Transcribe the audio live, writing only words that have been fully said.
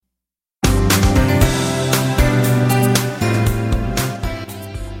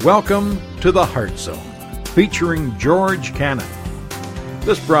Welcome to the Heart Zone, featuring George Cannon.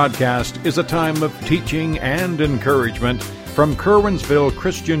 This broadcast is a time of teaching and encouragement from Curwensville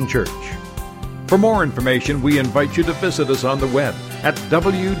Christian Church. For more information, we invite you to visit us on the web at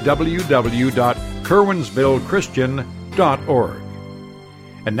www.curwensvillechristian.org.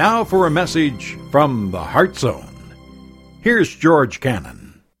 And now for a message from the Heart Zone. Here's George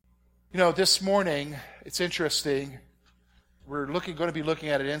Cannon. You know, this morning, it's interesting. We're going to be looking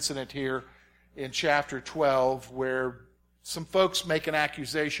at an incident here in chapter 12 where some folks make an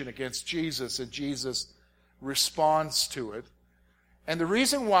accusation against Jesus and Jesus responds to it. And the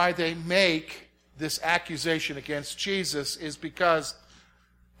reason why they make this accusation against Jesus is because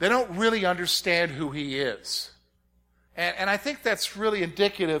they don't really understand who he is. And I think that's really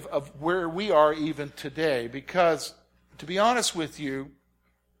indicative of where we are even today, because to be honest with you,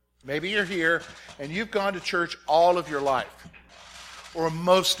 maybe you're here and you've gone to church all of your life, or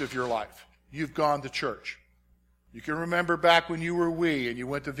most of your life. You've gone to church. You can remember back when you were wee and you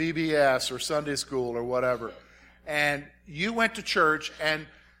went to VBS or Sunday school or whatever, and you went to church, and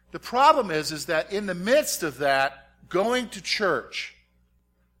the problem is that in the midst of that, going to church,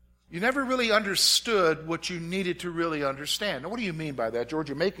 you never really understood what you needed to really understand. Now, what do you mean by that, George?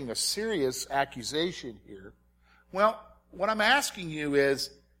 You're making a serious accusation here. Well, what I'm asking you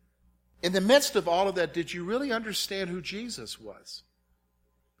is, in the midst of all of that, did you really understand who Jesus was?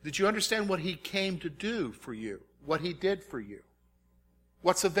 Did you understand what he came to do for you? What he did for you?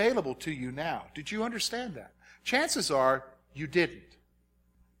 What's available to you now? Did you understand that? Chances are you didn't.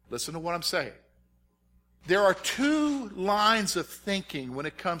 Listen to what I'm saying. There are two lines of thinking when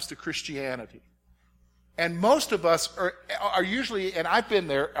it comes to Christianity. And most of us are usually, and I've been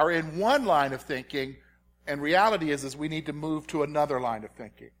there, are in one line of thinking, and reality is we need to move to another line of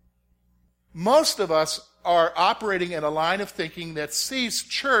thinking. Most of us are operating in a line of thinking that sees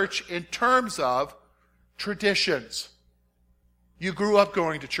church in terms of traditions. You grew up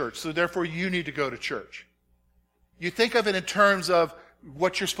going to church, so therefore you need to go to church. You think of it in terms of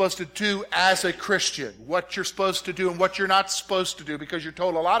what you're supposed to do as a Christian, what you're supposed to do and what you're not supposed to do, because you're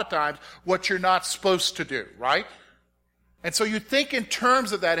told a lot of times what you're not supposed to do, right? And so you think in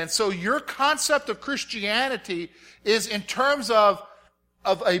terms of that, and so your concept of Christianity is in terms of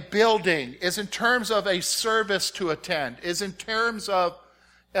a building, is in terms of a service to attend, is in terms of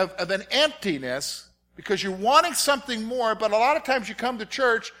an emptiness, because you're wanting something more, but a lot of times you come to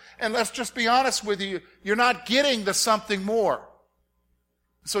church, and let's just be honest with you, you're not getting the something more.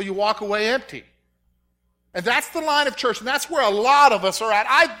 So you walk away empty. And that's the line of church, and that's where a lot of us are at.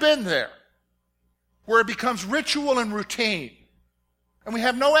 I've been there, where it becomes ritual and routine. And we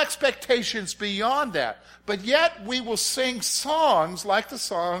have no expectations beyond that. But yet we will sing songs like the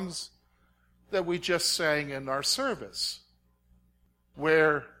songs that we just sang in our service,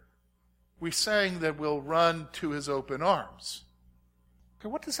 where we sang that we'll run to his open arms. Okay,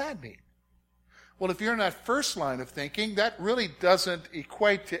 what does that mean? Well, if you're in that first line of thinking, that really doesn't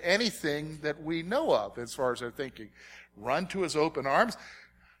equate to anything that we know of as far as our thinking. Run to his open arms.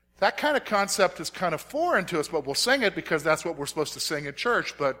 That kind of concept is kind of foreign to us, but we'll sing it because that's what we're supposed to sing in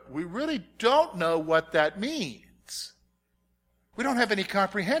church, but we really don't know what that means. We don't have any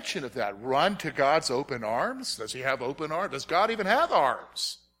comprehension of that. Run to God's open arms? Does he have open arms? Does God even have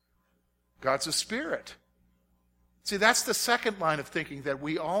arms? God's a spirit. See, that's the second line of thinking that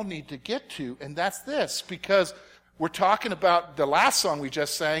we all need to get to, and that's this, because we're talking about, the last song we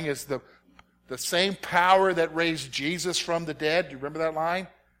just sang is the same power that raised Jesus from the dead. Do you remember that line?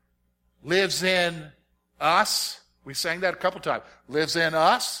 Lives in us. We sang that a couple times. Lives in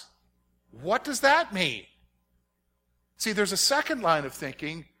us. What does that mean? See, there's a second line of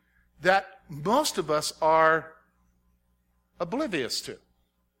thinking that most of us are oblivious to.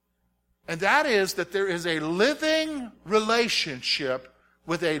 And that is that there is a living relationship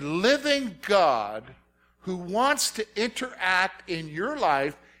with a living God who wants to interact in your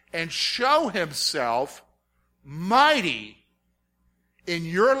life and show himself mighty in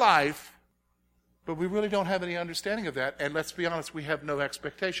your life, but we really don't have any understanding of that, and let's be honest, we have no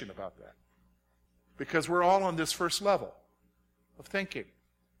expectation about that, because we're all on this first level of thinking.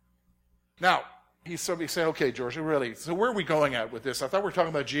 Now, somebody said, okay, George, really, so where are we going at with this? I thought we were talking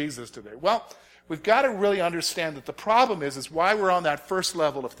about Jesus today. Well, we've got to really understand that the problem is why we're on that first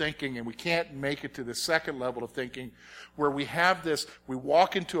level of thinking and we can't make it to the second level of thinking, where we have this, we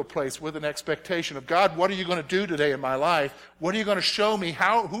walk into a place with an expectation of, God, what are you going to do today in my life? What are you going to show me?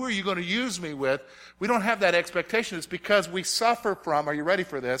 Who are you going to use me with? We don't have that expectation. It's because we suffer from, are you ready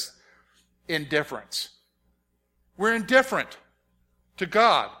for this? Indifference. We're indifferent to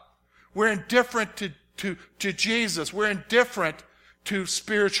God. We're indifferent to Jesus. We're indifferent to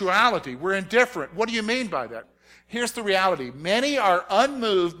spirituality. We're indifferent. What do you mean by that? Here's the reality. Many are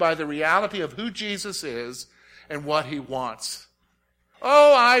unmoved by the reality of who Jesus is and what he wants.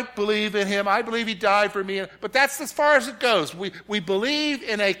 Oh, I believe in him. I believe he died for me. But that's as far as it goes. We believe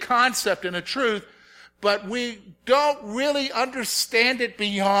in a concept and a truth, but we don't really understand it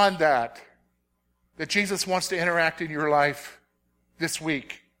beyond that. That Jesus wants to interact in your life this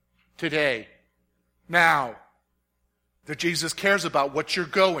week, today, now. That Jesus cares about what you're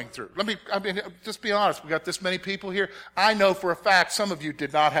going through. Just be honest. We got this many people here. I know for a fact some of you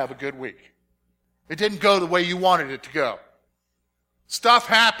did not have a good week. It didn't go the way you wanted it to go. Stuff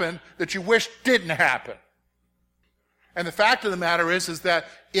happened that you wish didn't happen. And the fact of the matter is that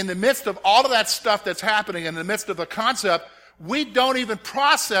in the midst of all of that stuff that's happening, in the midst of the concept, we don't even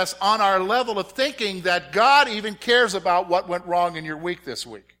process on our level of thinking that God even cares about what went wrong in your week this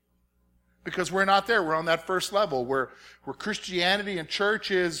week. Because we're not there. We're on that first level where Christianity and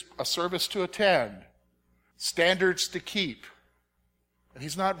church is a service to attend, standards to keep. And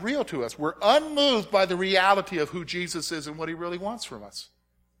he's not real to us. We're unmoved by the reality of who Jesus is and what he really wants from us.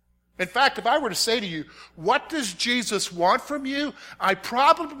 In fact, if I were to say to you, what does Jesus want from you? I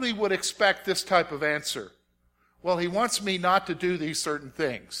probably would expect this type of answer. Well, he wants me not to do these certain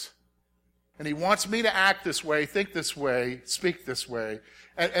things. And he wants me to act this way, think this way, speak this way.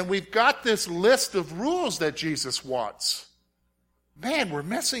 And we've got this list of rules that Jesus wants. Man, we're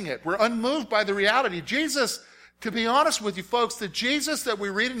missing it. We're unmoved by the reality. Jesus, to be honest with you folks, the Jesus that we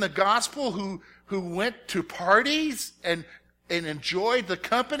read in the gospel who went to parties and enjoyed the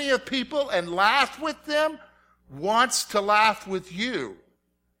company of people and laughed with them, wants to laugh with you,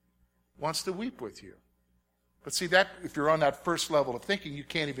 wants to weep with you. But see, that if you're on that first level of thinking, you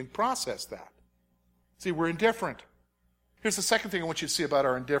can't even process that. See, we're indifferent. Here's the second thing I want you to see about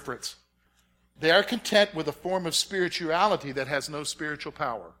our indifference. They are content with a form of spirituality that has no spiritual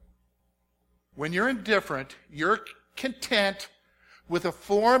power. When you're indifferent, you're content with a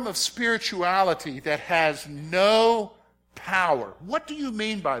form of spirituality that has no power. What do you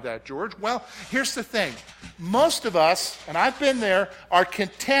mean by that, George? Well, here's the thing. Most of us, and I've been there, are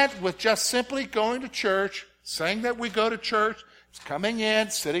content with just simply going to church, saying that we go to church, coming in,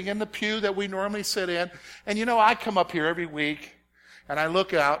 sitting in the pew that we normally sit in. And you know, I come up here every week and I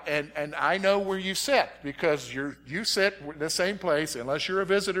look out and I know where you sit because you sit in the same place unless you're a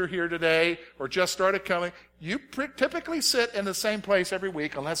visitor here today or just started coming. You typically sit in the same place every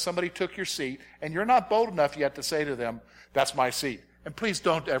week unless somebody took your seat and you're not bold enough yet to say to them, that's my seat. And please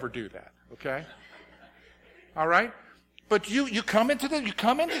don't ever do that, okay? All right? But you come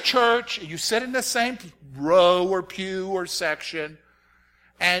into church, you sit in the same row or pew or section,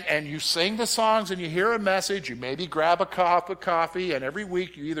 and you sing the songs and you hear a message, you maybe grab a cup of coffee, and every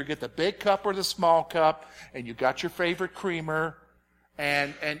week you either get the big cup or the small cup, and you got your favorite creamer,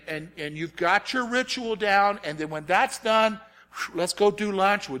 and you've got your ritual down, and then when that's done, let's go do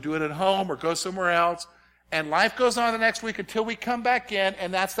lunch, we'll do it at home or go somewhere else, and life goes on the next week until we come back in,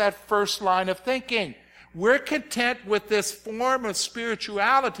 and that's that first line of thinking. We're content with this form of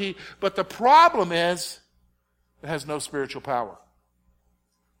spirituality, but the problem is it has no spiritual power.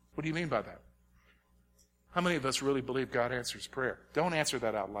 What do you mean by that? How many of us really believe God answers prayer? Don't answer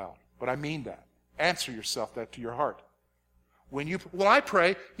that out loud, but I mean that. Answer yourself that to your heart. I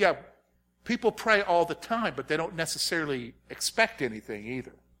pray. Yeah, people pray all the time, but they don't necessarily expect anything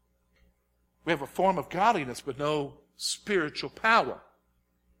either. We have a form of godliness, but no spiritual power.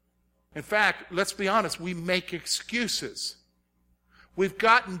 In fact, let's be honest, we make excuses. We've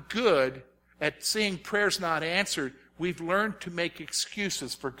gotten good at seeing prayers not answered. We've learned to make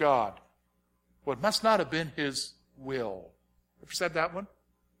excuses for God. Well, it must not have been his will. Ever said that one?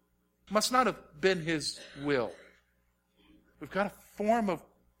 It must not have been his will. We've got a form of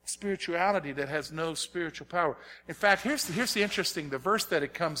spirituality that has no spiritual power. In fact, here's the interesting, the verse that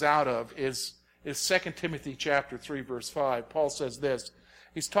it comes out of is 2 Timothy chapter 3, verse 5. Paul says this.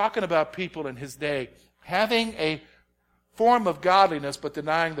 He's talking about people in his day having a form of godliness but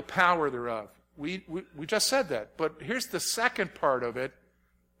denying the power thereof. We just said that. But here's the second part of it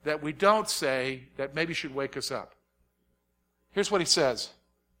that we don't say that maybe should wake us up. Here's what he says.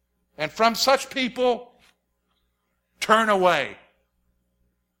 And from such people, turn away.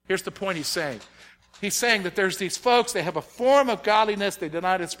 Here's the point he's saying. He's saying that there's these folks, they have a form of godliness, they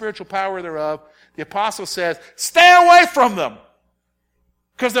deny the spiritual power thereof. The apostle says, stay away from them,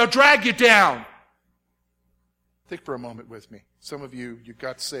 because they'll drag you down. Think for a moment with me. Some of you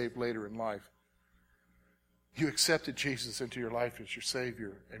got saved later in life. You accepted Jesus into your life as your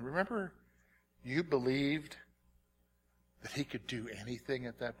Savior. And remember, you believed that he could do anything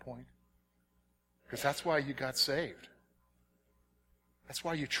at that point? Because that's why you got saved. That's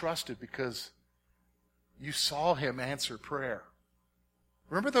why you trusted, because you saw him answer prayer.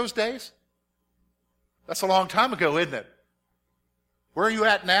 Remember those days? That's a long time ago, isn't it? Where are you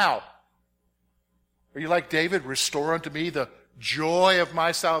at now? Are you like David? Restore unto me the joy of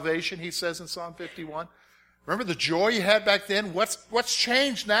my salvation, he says in Psalm 51. Remember the joy you had back then? What's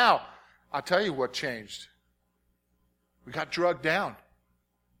changed now? I'll tell you what changed. We got drugged down.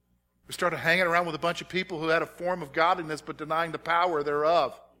 We started hanging around with a bunch of people who had a form of godliness but denying the power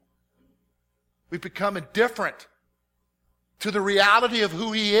thereof. We've become indifferent to the reality of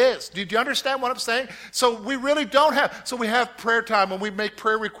who he is. Do you understand what I'm saying? So we really don't have, so we have prayer time. When we make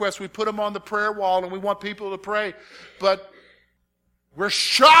prayer requests, we put them on the prayer wall and we want people to pray. But we're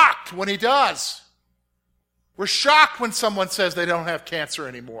shocked when he does. We're shocked when someone says they don't have cancer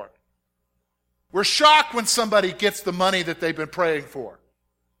anymore. We're shocked when somebody gets the money that they've been praying for.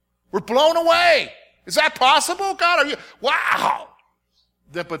 We're blown away. Is that possible? God, are you? Wow.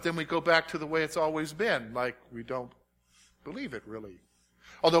 But then we go back to the way it's always been, like we don't believe it really.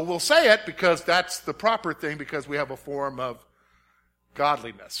 Although we'll say it because that's the proper thing, because we have a form of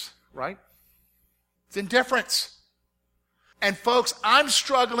godliness, right? It's indifference. And folks, I'm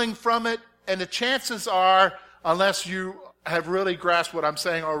struggling from it, and the chances are, unless you have really grasped what I'm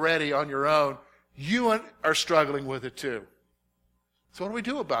saying already on your own, you are struggling with it too. So what do we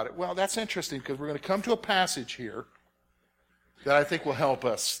do about it? Well, that's interesting, because we're going to come to a passage here that I think will help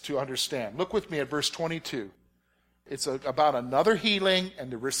us to understand. Look with me at verse 22. It's about another healing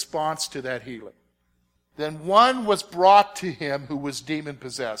and the response to that healing. Then one was brought to him who was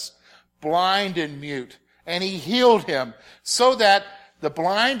demon-possessed, blind and mute, and he healed him, so that the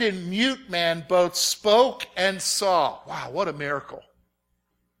blind and mute man both spoke and saw. Wow, what a miracle.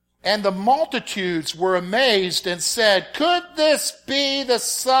 And the multitudes were amazed and said, "Could this be the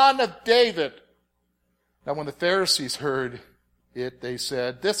Son of David?" Now when the Pharisees heard it, they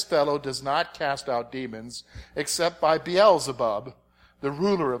said, "This fellow does not cast out demons except by Beelzebub, the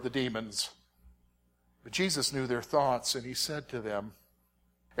ruler of the demons." But Jesus knew their thoughts, and he said to them,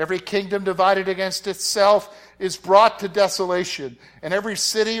 "Every kingdom divided against itself is brought to desolation, and every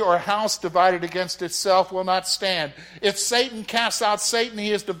city or house divided against itself will not stand. If Satan casts out Satan,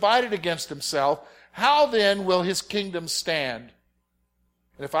 he is divided against himself. How then will his kingdom stand?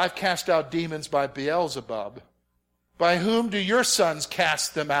 And if I've cast out demons by Beelzebub, by whom do your sons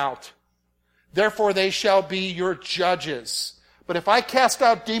cast them out? Therefore they shall be your judges. But if I cast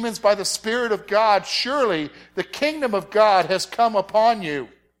out demons by the Spirit of God, surely the kingdom of God has come upon you.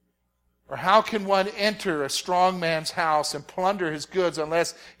 Or how can one enter a strong man's house and plunder his goods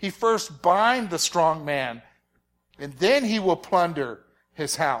unless he first bind the strong man, and then he will plunder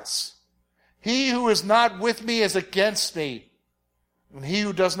his house? He who is not with me is against me, and he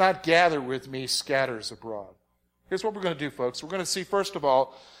who does not gather with me scatters abroad." Here's what we're going to do, folks. We're going to see, first of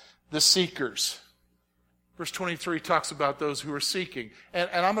all, the seekers. Verse 23 talks about those who are seeking. And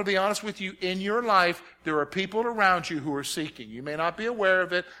I'm going to be honest with you, in your life, there are people around you who are seeking. You may not be aware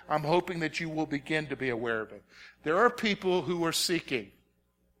of it. I'm hoping that you will begin to be aware of it. There are people who are seeking.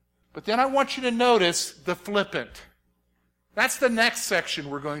 But then I want you to notice the flippant. That's the next section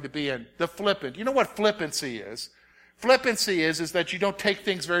we're going to be in, the flippant. You know what flippancy is? Flippancy is that you don't take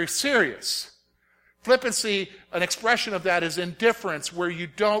things very serious. Flippancy, an expression of that is indifference, where you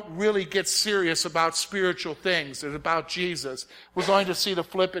don't really get serious about spiritual things and about Jesus. We're going to see the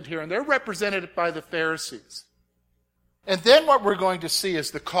flippant here, and they're represented by the Pharisees. And then what we're going to see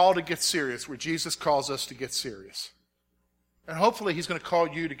is the call to get serious, where Jesus calls us to get serious. And hopefully he's going to call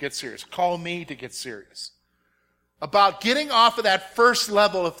you to get serious, call me to get serious. About getting off of that first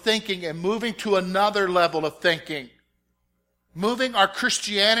level of thinking and moving to another level of thinking. Moving our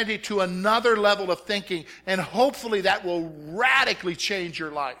Christianity to another level of thinking, and hopefully that will radically change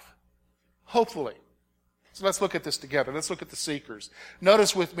your life. Hopefully. So let's look at this together. Let's look at the seekers.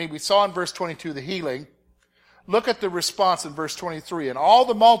 Notice with me, we saw in verse 22 the healing. Look at the response in verse 23. "And all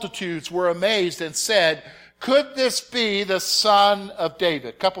the multitudes were amazed and said, 'Could this be the Son of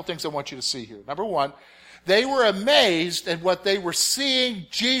David?'" A couple things I want you to see here. Number one, they were amazed at what they were seeing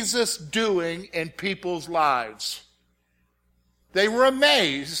Jesus doing in people's lives. They were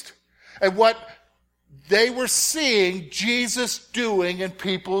amazed at what they were seeing Jesus doing in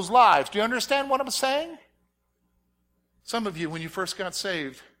people's lives. Do you understand what I'm saying? Some of you, when you first got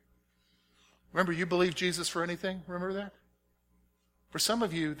saved, remember you believed Jesus for anything? Remember that? For some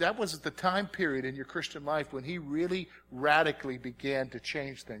of you, that was the time period in your Christian life when he really radically began to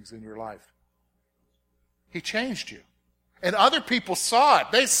change things in your life. He changed you. And other people saw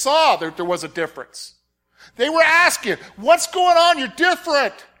it. They saw that there was a difference. They were asking, "What's going on? You're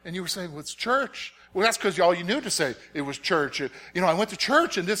different." And you were saying, "Well, it's church." Well, that's because all you knew to say it was church. I went to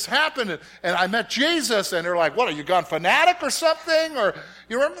church and this happened and I met Jesus. And they're like, what, are you gone fanatic or something? Or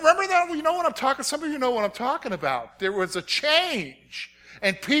you remember that? Well, you know what I'm talking, some of you know what I'm talking about. There was a change.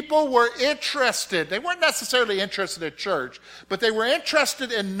 And people were interested. They weren't necessarily interested in church, but they were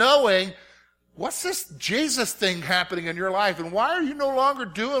interested in knowing, what's this Jesus thing happening in your life? And why are you no longer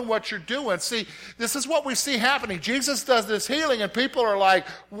doing what you're doing? See, this is what we see happening. Jesus does this healing and people are like,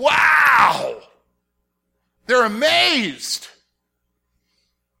 wow! They're amazed.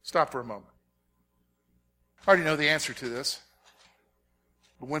 Stop for a moment. I already know the answer to this.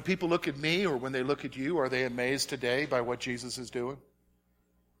 But when people look at me or when they look at you, are they amazed today by what Jesus is doing?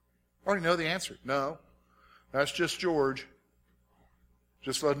 I already know the answer. No. That's just George.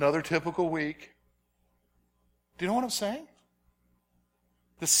 Just another typical week. Do you know what I'm saying?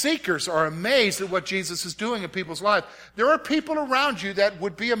 The seekers are amazed at what Jesus is doing in people's lives. There are people around you that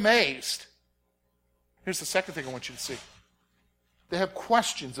would be amazed. Here's the second thing I want you to see. They have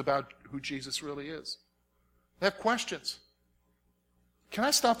questions about who Jesus really is. They have questions. Can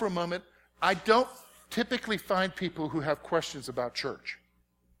I stop for a moment? I don't typically find people who have questions about church.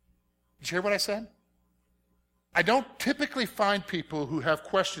 Did you hear what I said? I don't typically find people who have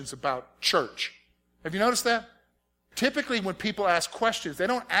questions about church. Have you noticed that? Typically when people ask questions, they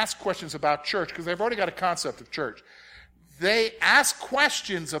don't ask questions about church because they've already got a concept of church. They ask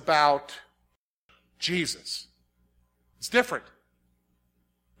questions about Jesus. It's different.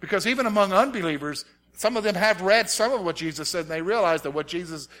 Because even among unbelievers, some of them have read some of what Jesus said and they realize that what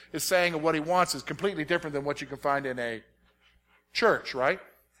Jesus is saying and what he wants is completely different than what you can find in a church, right?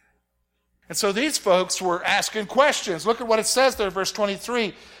 And so these folks were asking questions. Look at what it says there, verse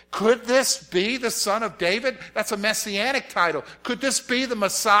 23. Could this be the Son of David? That's a messianic title. Could this be the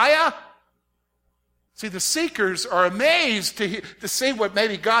Messiah? See, the seekers are amazed to see what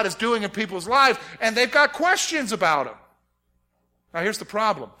maybe God is doing in people's lives, and they've got questions about him. Now, here's the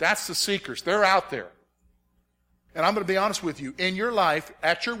problem. That's the seekers. They're out there. And I'm going to be honest with you. In your life,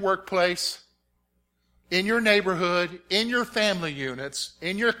 at your workplace, in your neighborhood, in your family units,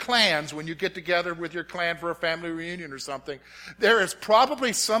 in your clans, when you get together with your clan for a family reunion or something, there is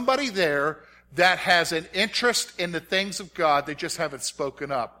probably somebody there that has an interest in the things of God. They just haven't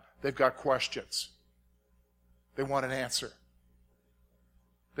spoken up. They've got questions. They want an answer.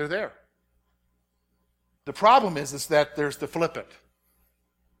 They're there. The problem is that there's the flippant.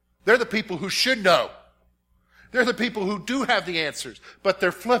 They're the people who should know. They're the people who do have the answers, but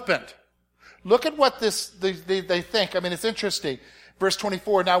they're flippant. Look at what they think. I mean, it's interesting. Verse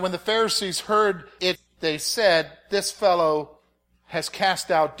 24, now when the Pharisees heard it, they said, this fellow has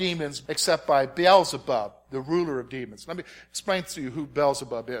cast out demons except by Beelzebub, the ruler of demons. Let me explain to you who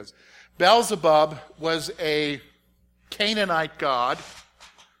Beelzebub is. Beelzebub was a Canaanite god.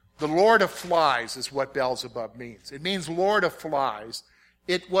 The Lord of Flies is what Beelzebub means. It means Lord of Flies.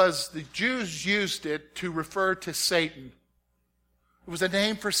 The Jews used it to refer to Satan. It was a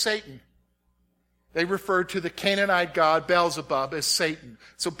name for Satan. They referred to the Canaanite god Beelzebub as Satan.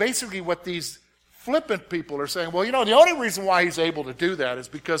 So basically what these flippant people are saying, well, the only reason why he's able to do that is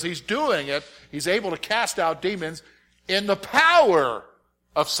because he's doing it, he's able to cast out demons in the power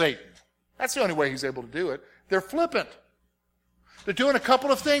of Satan. That's the only way he's able to do it. They're flippant. They're doing a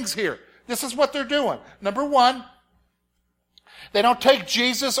couple of things here. This is what they're doing. Number one, they don't take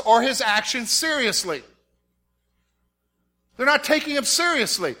Jesus or his actions seriously. They're not taking him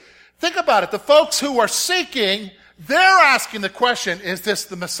seriously. Think about it. The folks who are seeking, they're asking the question, is this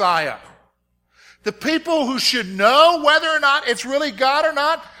the Messiah? The people who should know whether or not it's really God or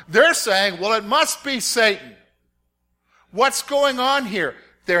not, they're saying, well, it must be Satan. What's going on here?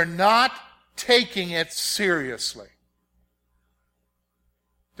 They're not taking it seriously.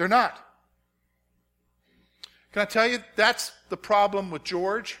 They're not. Can I tell you, that's the problem with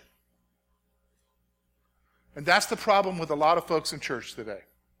George. And that's the problem with a lot of folks in church today.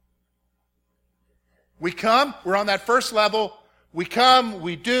 We come, we're on that first level. We come,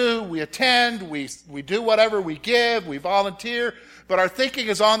 we do, we attend, we do whatever, we give, we volunteer. But our thinking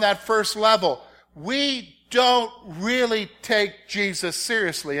is on that first level. We don't really take Jesus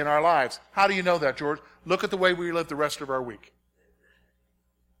seriously in our lives. How do you know that, George? Look at the way we live the rest of our week.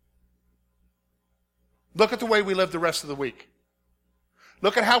 Look at the way we live the rest of the week.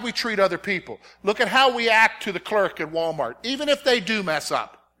 Look at how we treat other people. Look at how we act to the clerk at Walmart, even if they do mess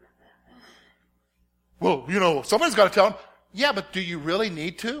up. Well, somebody's got to tell them. Yeah, but do you really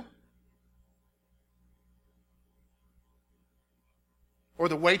need to? Or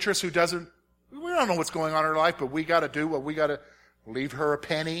the waitress who we don't know what's going on in her life, but we got to do what we got to leave her a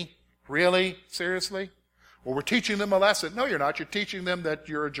penny. Really? Seriously? Or we're teaching them a lesson. No, you're not. You're teaching them that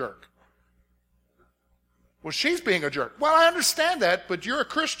you're a jerk. Well, she's being a jerk. Well, I understand that, but you're a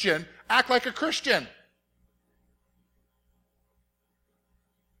Christian. Act like a Christian.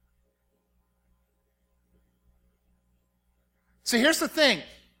 See, here's the thing.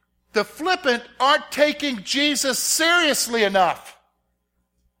 The flippant aren't taking Jesus seriously enough.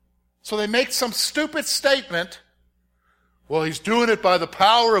 So they make some stupid statement. Well, he's doing it by the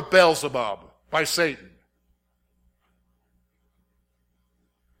power of Beelzebub, by Satan.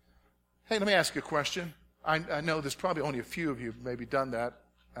 Hey, let me ask you a question. I know there's probably only a few of you who've maybe done that,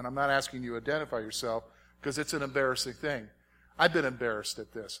 and I'm not asking you to identify yourself because it's an embarrassing thing. I've been embarrassed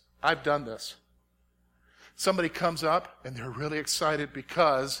at this. I've done this. Somebody comes up and they're really excited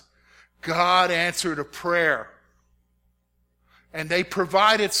because God answered a prayer. And they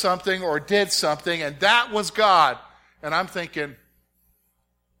provided something or did something, and that was God. And I'm thinking,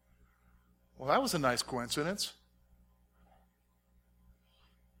 well, that was a nice coincidence.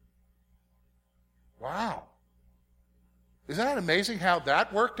 Wow. Isn't that amazing how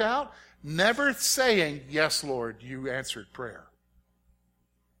that worked out? Never saying, yes, Lord, you answered prayer.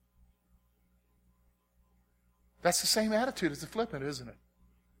 That's the same attitude as the flippant, isn't it?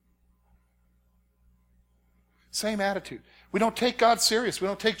 Same attitude. We don't take God serious. We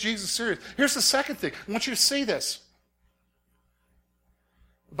don't take Jesus serious. Here's the second thing. I want you to see this.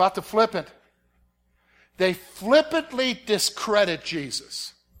 About the flippant. They flippantly discredit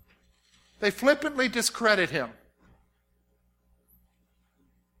Jesus. They flippantly discredit him.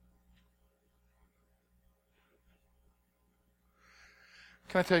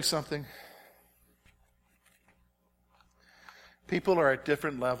 Can I tell you something? People are at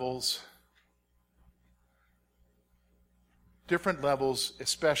different levels,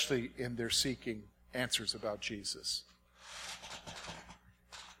 especially in their seeking answers about Jesus.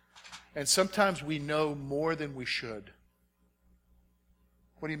 And sometimes we know more than we should.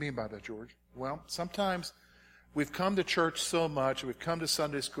 What do you mean by that, George? Well, sometimes we've come to church so much, we've come to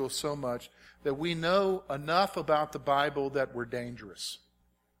Sunday school so much, that we know enough about the Bible that we're dangerous.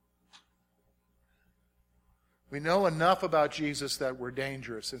 We know enough about Jesus that we're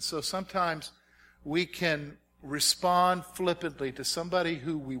dangerous. And so sometimes we can respond flippantly to somebody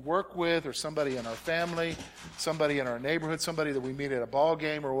who we work with or somebody in our family, somebody in our neighborhood, somebody that we meet at a ball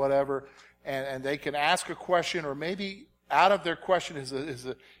game or whatever, and they can ask a question, or maybe out of their question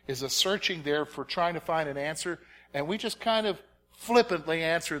is a searching there for trying to find an answer, and we just kind of flippantly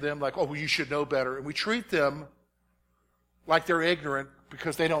answer them like, oh, well, you should know better. And we treat them like they're ignorant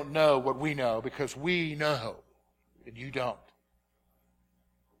because they don't know what we know, because we know and you don't.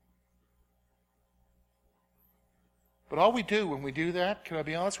 But all we do when we do that, can I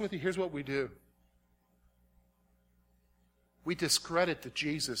be honest with you? Here's what we do. We discredit the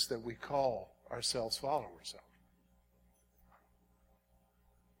Jesus that we call ourselves followers of.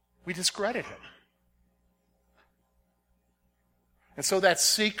 We discredit him. And so that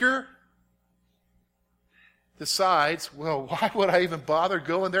seeker decides, well, why would I even bother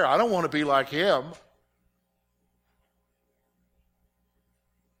going there? I don't want to be like him.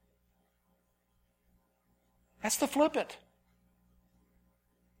 That's the flippant.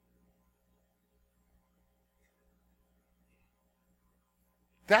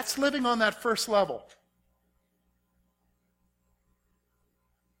 That's living on that first level.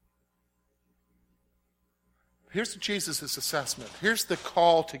 Here's Jesus' assessment. Here's the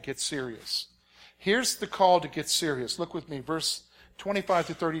call to get serious. Here's the call to get serious. Look with me, verse 25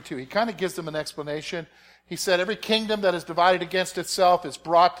 to 32. He kind of gives them an explanation. He said, every kingdom that is divided against itself is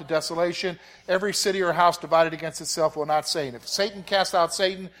brought to desolation. Every city or house divided against itself will not stay. If Satan cast out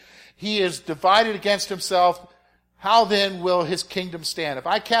Satan, he is divided against himself. How then will his kingdom stand? If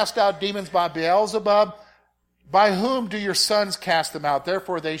I cast out demons by Beelzebub, by whom do your sons cast them out?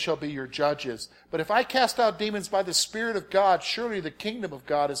 Therefore they shall be your judges. But if I cast out demons by the Spirit of God, surely the kingdom of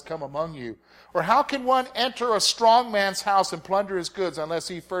God has come among you. Or how can one enter a strong man's house and plunder his goods unless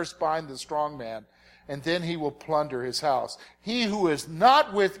he first bind the strong man? And then he will plunder his house. He who is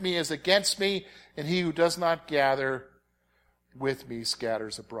not with me is against me, and he who does not gather with me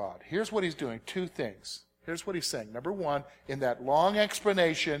scatters abroad. Here's what he's doing. Two things. Here's what he's saying. Number one, in that long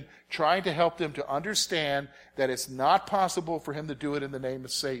explanation, trying to help them to understand that it's not possible for him to do it in the name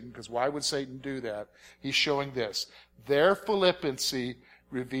of Satan, because why would Satan do that? He's showing this. Their flippancy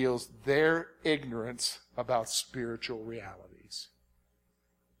reveals their ignorance about spiritual realities.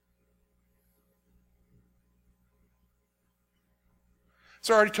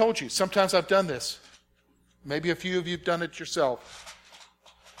 So I already told you, sometimes I've done this. Maybe a few of you have done it yourself.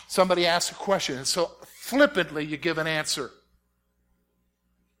 Somebody asks a question, and so flippantly you give an answer.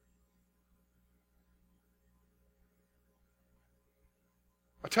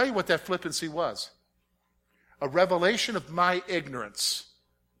 I'll tell you what that flippancy was. a revelation of my ignorance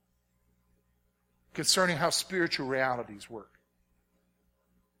concerning how spiritual realities work.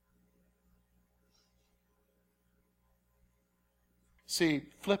 See,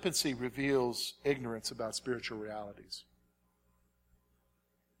 flippancy reveals ignorance about spiritual realities.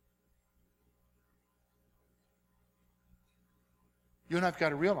 You and I have got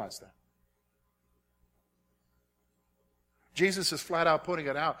to realize that. Jesus is flat out putting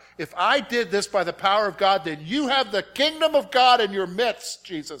it out. If I did this by the power of God, then you have the kingdom of God in your midst,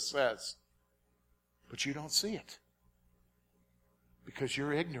 Jesus says. But you don't see it because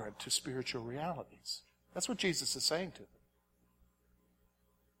you're ignorant to spiritual realities. That's what Jesus is saying to them.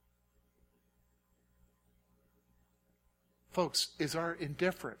 Folks, is our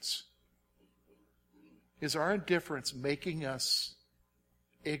indifference making us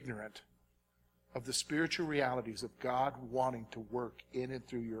ignorant of the spiritual realities of God wanting to work in and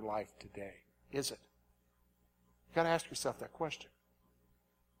through your life today? Is it? You've got to ask yourself that question.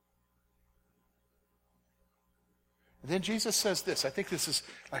 And then Jesus says this. I think this is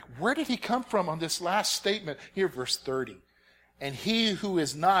like, where did he come from on this last statement? Here, verse 30. And he who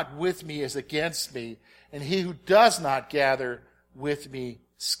is not with me is against me, and he who does not gather with me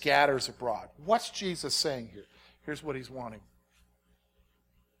scatters abroad. What's Jesus saying here? Here's what he's wanting.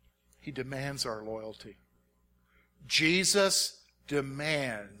 He demands our loyalty. Jesus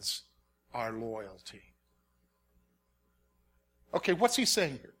demands our loyalty. Okay, what's he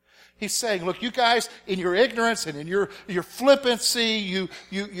saying here? He's saying, look, you guys, in your ignorance and in your flippancy,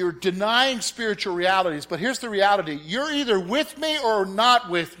 you're denying spiritual realities. But here's the reality. You're either with me or not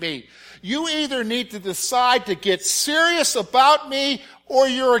with me. You either need to decide to get serious about me or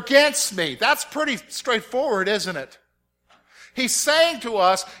you're against me. That's pretty straightforward, isn't it? He's saying to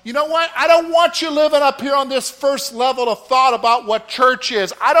us, you know what? I don't want you living up here on this first level of thought about what church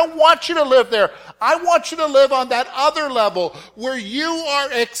is. I don't want you to live there. I want you to live on that other level where you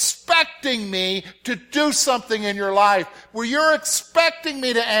are expecting me to do something in your life, where you're expecting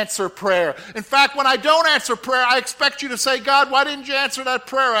me to answer prayer. In fact, when I don't answer prayer, I expect you to say, God, why didn't you answer that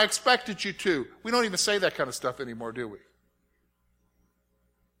prayer? I expected you to. We don't even say that kind of stuff anymore, do we?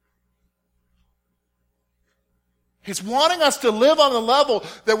 He's wanting us to live on the level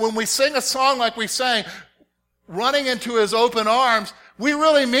that when we sing a song like we sang, running into his open arms, we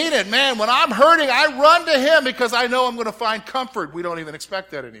really mean it. Man, when I'm hurting, I run to him because I know I'm going to find comfort. We don't even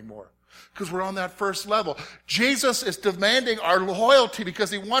expect that anymore because we're on that first level. Jesus is demanding our loyalty because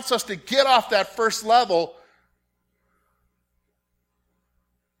he wants us to get off that first level,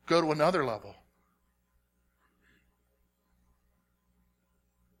 go to another level.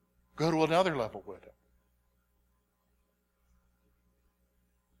 Go to another level with it.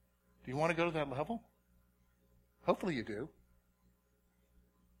 Do you want to go to that level? Hopefully you do.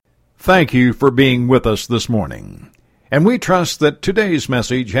 Thank you for being with us this morning. And we trust that today's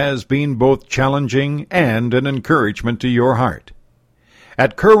message has been both challenging and an encouragement to your heart.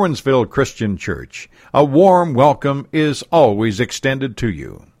 At Curwensville Christian Church, a warm welcome is always extended to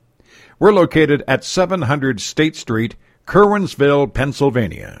you. We're located at 700 State Street, Curwensville,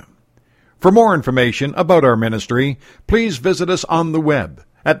 Pennsylvania. For more information about our ministry, please visit us on the web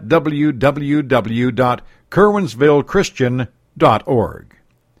at www.curwensvillechristian.org.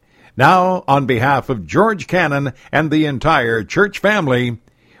 Now, on behalf of George Cannon and the entire church family,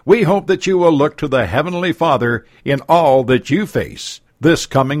 we hope that you will look to the Heavenly Father in all that you face this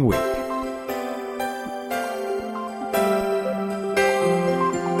coming week.